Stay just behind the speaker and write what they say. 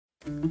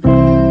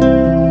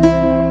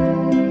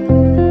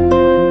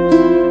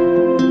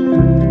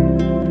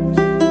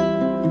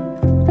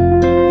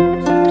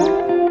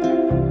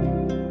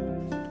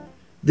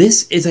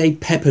This is a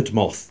peppered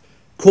moth,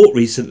 caught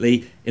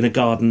recently in a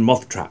garden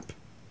moth trap.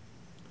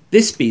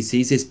 This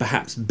species is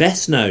perhaps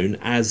best known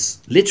as,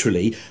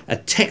 literally, a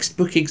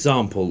textbook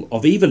example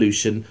of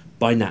evolution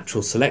by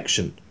natural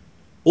selection,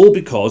 all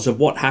because of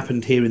what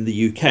happened here in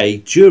the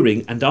UK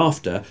during and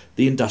after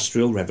the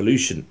Industrial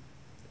Revolution.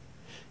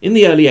 In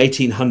the early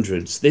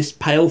 1800s, this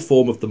pale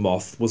form of the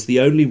moth was the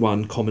only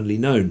one commonly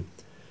known,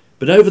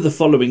 but over the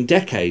following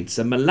decades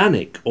a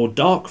melanic or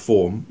dark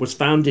form was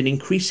found in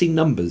increasing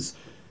numbers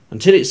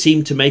until it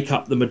seemed to make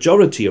up the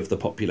majority of the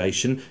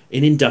population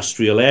in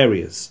industrial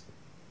areas.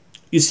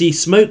 You see,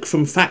 smoke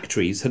from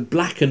factories had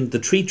blackened the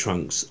tree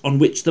trunks on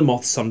which the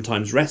moths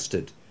sometimes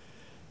rested.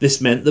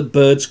 This meant that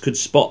birds could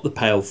spot the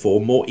pale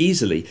form more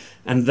easily,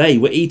 and they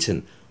were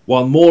eaten,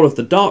 while more of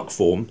the dark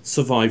form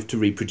survived to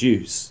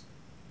reproduce.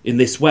 In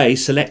this way,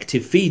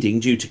 selective feeding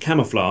due to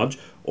camouflage,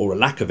 or a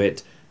lack of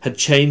it, had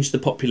changed the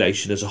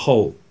population as a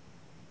whole.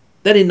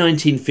 Then in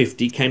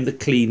 1950 came the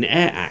Clean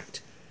Air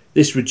Act.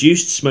 This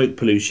reduced smoke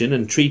pollution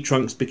and tree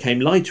trunks became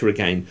lighter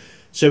again,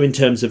 so in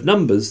terms of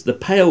numbers, the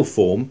pale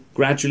form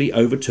gradually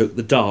overtook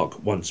the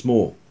dark once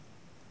more.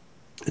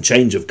 A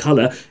change of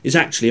colour is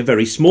actually a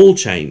very small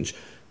change,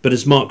 but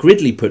as Mark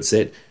Ridley puts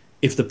it,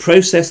 if the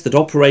process that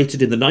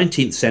operated in the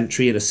 19th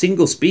century in a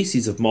single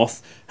species of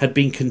moth had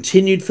been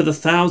continued for the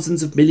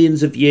thousands of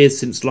millions of years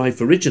since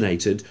life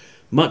originated,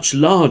 much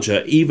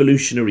larger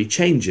evolutionary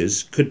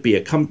changes could be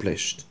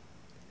accomplished.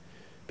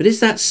 But is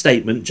that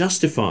statement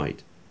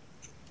justified?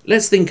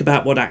 Let's think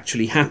about what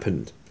actually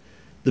happened.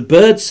 The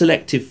bird's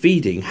selective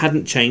feeding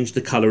hadn't changed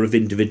the colour of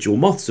individual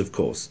moths, of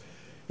course.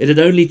 It had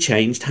only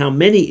changed how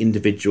many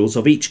individuals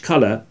of each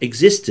colour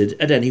existed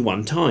at any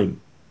one time.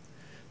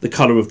 The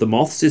colour of the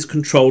moths is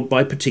controlled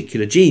by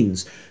particular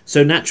genes,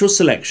 so natural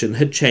selection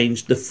had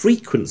changed the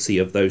frequency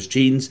of those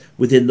genes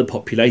within the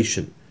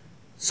population.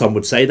 Some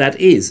would say that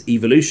is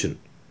evolution.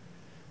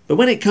 But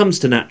when it comes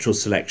to natural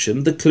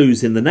selection, the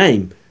clue's in the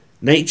name.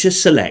 Nature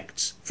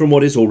selects from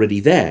what is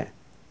already there.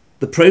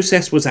 The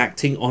process was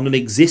acting on an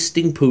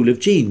existing pool of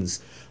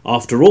genes.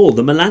 After all,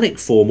 the melanic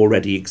form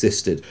already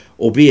existed,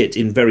 albeit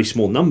in very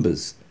small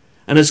numbers.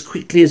 And as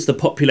quickly as the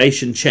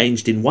population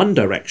changed in one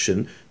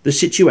direction, the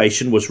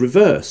situation was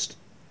reversed.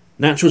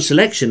 Natural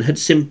selection had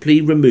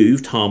simply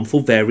removed harmful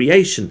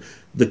variation,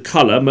 the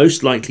colour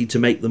most likely to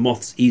make the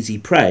moth's easy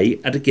prey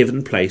at a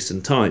given place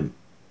and time.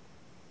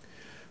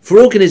 For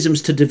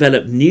organisms to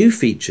develop new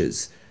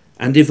features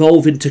and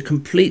evolve into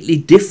completely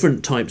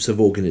different types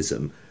of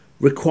organism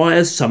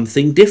requires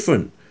something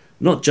different,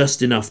 not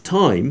just enough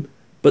time,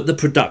 but the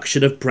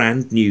production of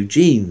brand new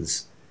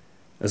genes.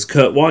 As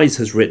Kurt Wise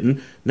has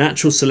written,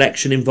 natural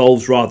selection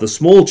involves rather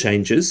small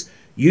changes,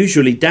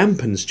 usually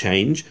dampens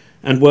change,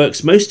 and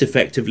works most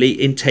effectively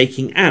in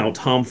taking out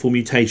harmful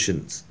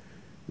mutations.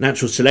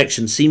 Natural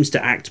selection seems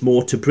to act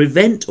more to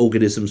prevent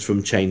organisms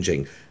from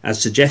changing,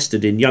 as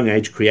suggested in young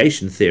age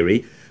creation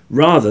theory,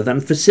 rather than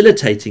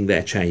facilitating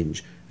their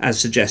change, as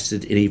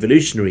suggested in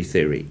evolutionary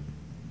theory.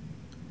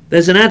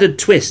 There's an added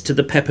twist to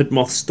the peppered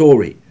moth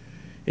story.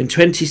 In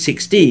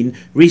 2016,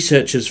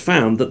 researchers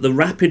found that the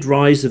rapid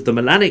rise of the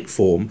melanic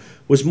form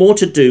was more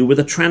to do with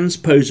a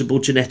transposable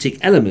genetic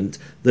element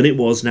than it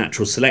was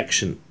natural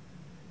selection.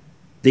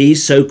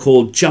 These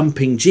so-called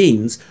jumping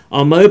genes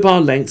are mobile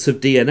lengths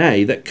of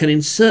DNA that can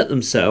insert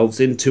themselves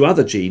into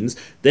other genes,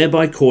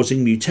 thereby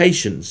causing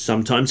mutations,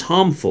 sometimes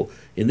harmful,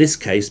 in this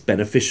case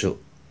beneficial.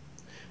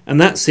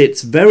 And that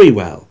sits very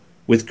well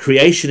with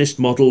creationist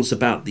models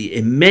about the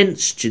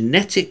immense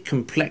genetic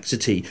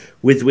complexity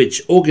with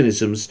which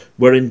organisms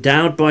were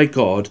endowed by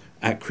God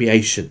at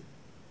creation.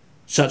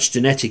 Such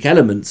genetic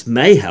elements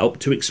may help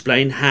to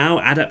explain how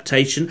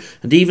adaptation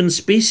and even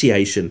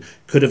speciation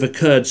could have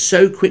occurred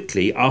so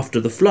quickly after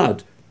the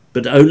flood,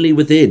 but only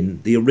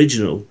within the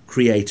original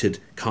created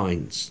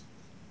kinds.